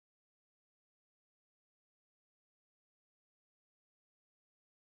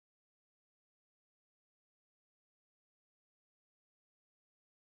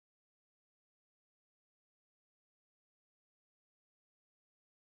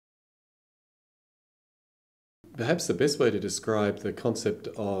Perhaps the best way to describe the concept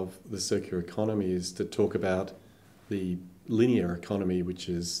of the circular economy is to talk about the linear economy, which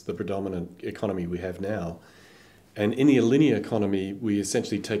is the predominant economy we have now. And in the linear economy, we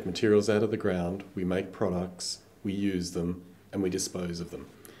essentially take materials out of the ground, we make products, we use them, and we dispose of them.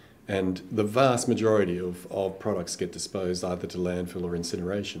 And the vast majority of products get disposed either to landfill or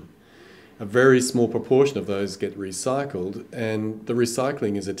incineration. A very small proportion of those get recycled, and the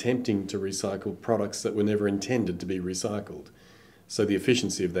recycling is attempting to recycle products that were never intended to be recycled. So the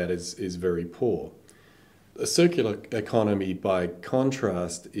efficiency of that is very poor. A circular economy, by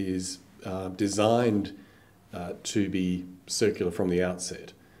contrast, is designed to be circular from the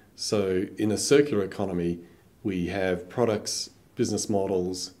outset. So in a circular economy, we have products, business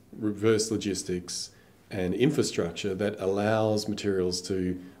models, reverse logistics, and infrastructure that allows materials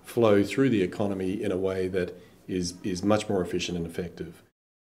to flow through the economy in a way that is much more efficient and effective.